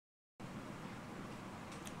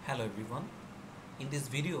Hello everyone. In this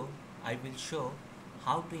video, I will show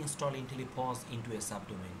how to install Intelle POS into a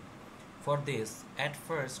subdomain. For this, at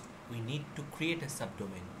first, we need to create a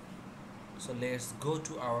subdomain. So let's go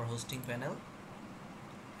to our hosting panel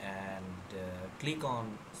and click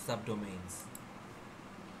on subdomains.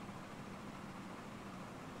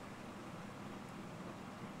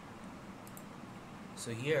 So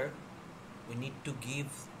here, we need to give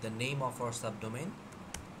the name of our subdomain.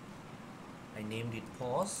 I named it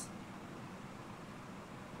POS.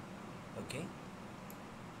 Okay.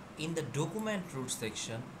 In the document root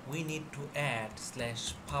section, we need to add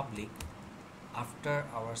 /public after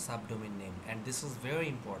our subdomain name, and this is very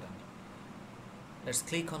important. Let's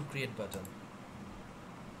click on create button.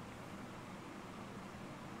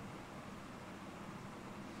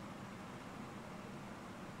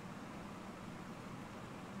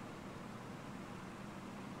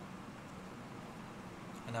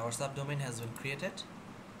 And our subdomain has been created.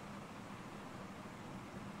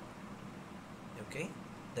 Okay,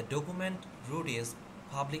 the document root is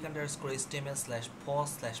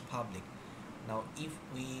public_html/pos/public. Now if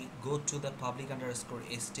we go to the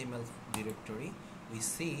public_html directory, we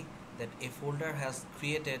see that a folder has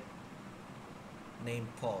created named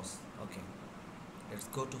POS. Okay, let's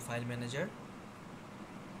go to file manager.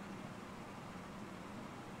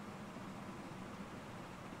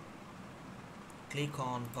 Click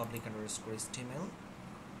on public_html,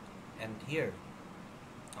 and here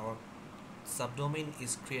our subdomain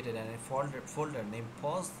is created and a folder named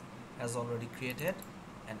POS has already created,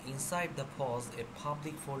 and inside the POS a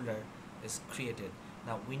public folder is created.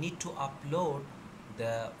 Now we need to upload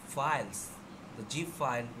the files, the zip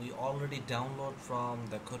file we already download from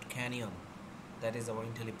the Code Canyon, that is our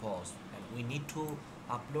Intelle POS, and we need to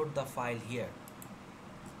upload the file here.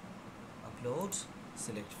 Upload,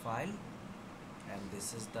 select file, and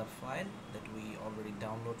this is the file that we already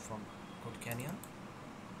download from Code Canyon.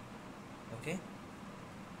 Okay,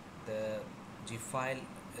 the zip file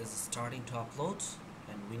is starting to upload,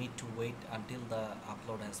 and we need to wait until the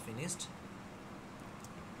upload has finished.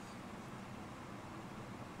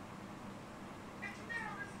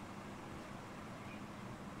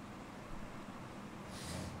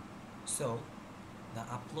 So the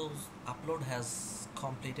upload has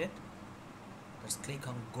completed. Let's click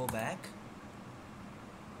on go back.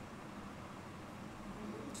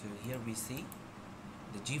 So here we see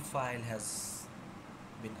the zip file has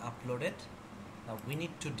been uploaded. Now we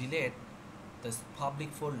need to delete this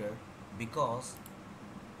public folder because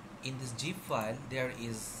in this zip file there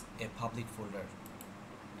is a public folder.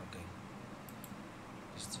 Okay,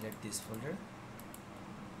 let's delete this folder,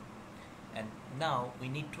 and now we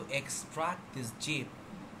need to extract this zip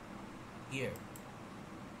here.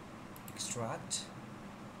 Extract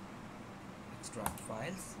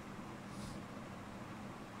files.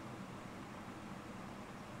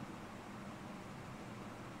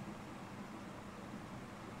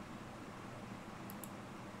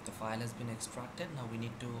 The file has been extracted. Now we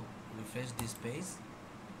need to refresh this page.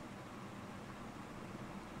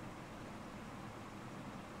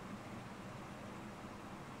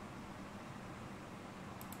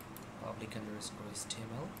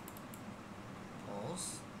 public_html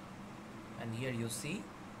POS, and here you see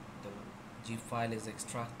the zip file is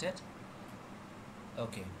extracted.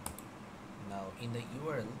 Okay, now in the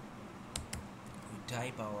URL we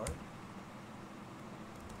type our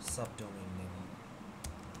subdomain name.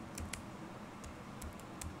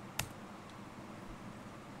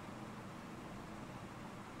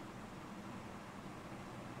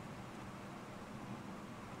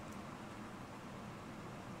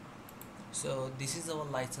 So this is our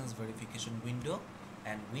license verification window,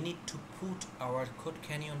 and we need to put our Code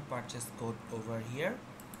Canyon purchase code over here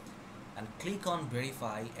and click on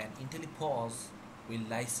verify, and Intelle POS will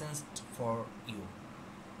licensed for you.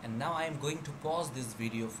 And now I am going to pause this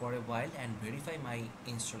video for a while and verify my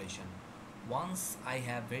installation. Once I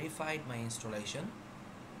have verified my installation,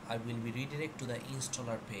 I will be redirected to the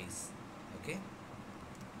installer page. Okay,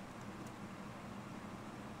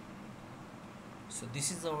 so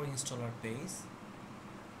this is our installer page.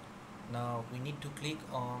 Now we need to click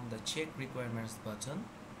on the check requirements button.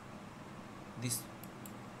 This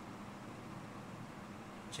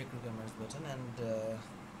check requirements button, and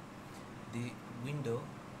the window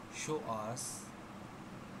show us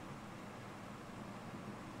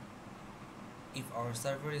if our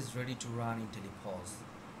server is ready to run Intelle POS.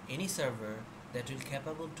 Any server that will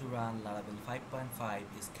capable to run Laravel 5.5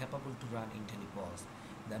 is capable to run Intelle POS.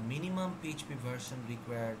 The minimum PHP version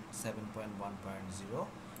required 7.1.0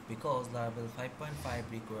 because Laravel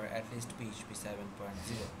 5.5 require at least PHP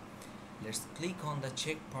 7.0. Let's click on the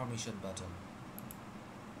check permission button.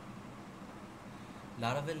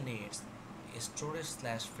 Laravel needs a storage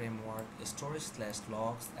slash framework, a storage slash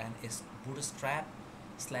logs, and a bootstrap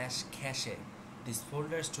slash cache. These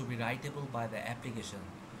folders to be writable by the application.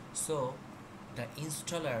 So the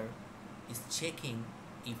installer is checking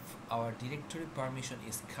if our directory permission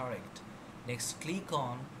is correct. Next, click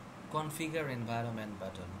on Configure Environment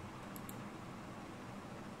button.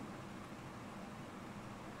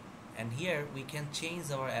 And here we can change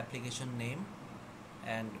our application name,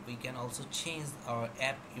 and we can also change our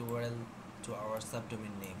app URL to our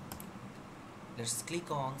subdomain name. Let's click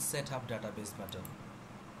on Setup Database button.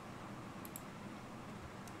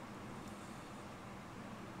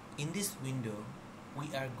 In this window,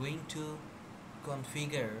 we are going to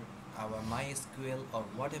configure our MySQL or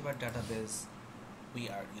whatever database we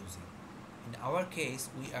are using. In our case,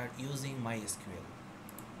 we are using MySQL.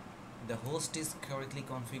 The host is correctly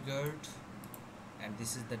configured, and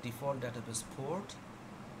this is the default database port.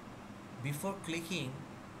 Before clicking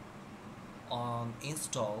on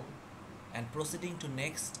install and proceeding to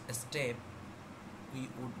next step, we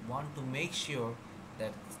would want to make sure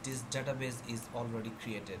that this database is already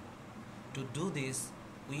created. To do this,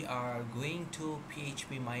 we are going to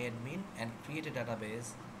phpMyAdmin and create a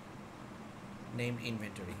database named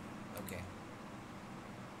inventory. Okay,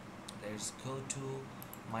 let's go to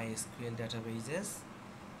MySQL databases.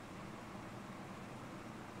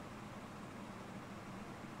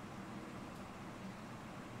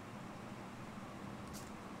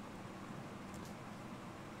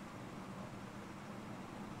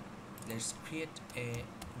 Let's create a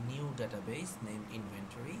new database named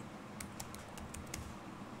inventory.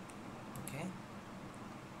 Okay,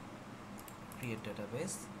 create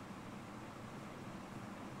database.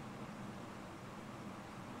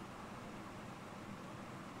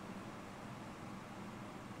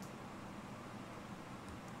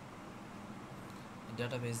 The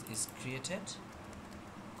database is created.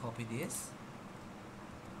 Copy this.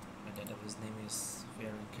 My database name is Fair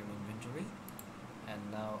and Care Inventory, and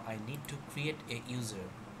now I need to create a user.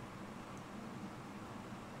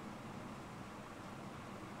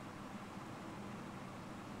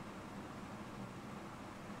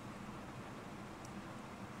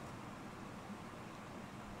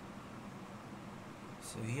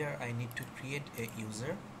 So here I need to create a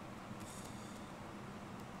user.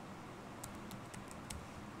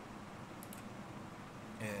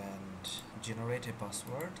 And generate a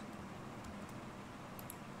password.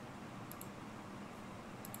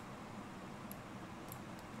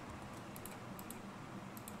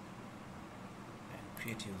 And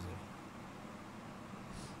create user.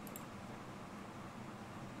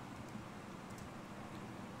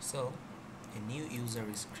 So a new user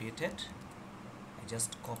is created. I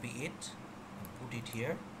just copy it and put it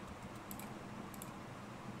here.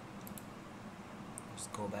 Let's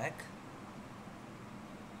go back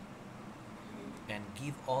and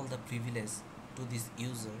give all the privilege to this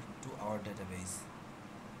user to our database.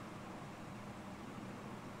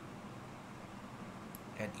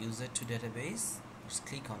 Add user to database. Let's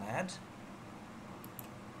click on add.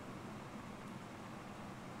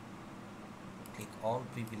 Click all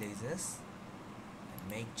privileges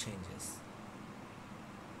and make changes.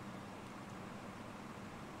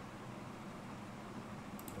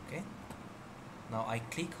 Okay. Now I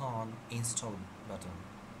click on install button.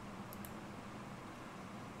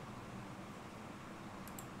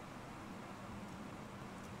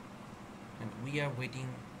 And we are waiting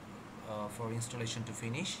for installation to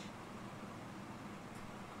finish.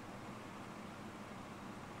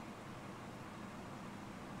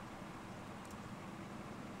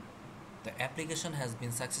 The application has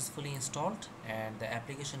been successfully installed, and the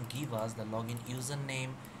application gives us the login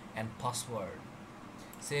username and password.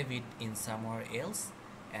 Save it in somewhere else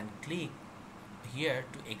and click here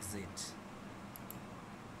to exit.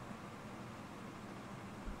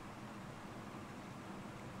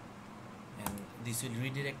 And this will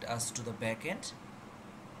redirect us to the backend.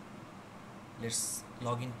 Let's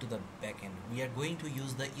log into the backend. We are going to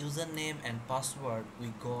use the username and password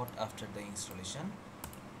we got after the installation.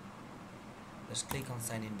 Let's click on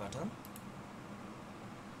sign in button.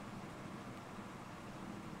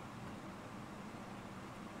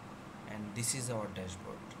 And this is our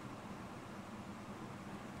dashboard.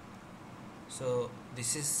 So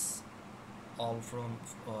this is all from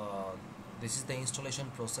this is the installation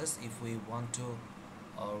process if we want to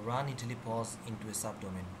run Intelle POS into a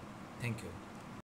subdomain. Thank you.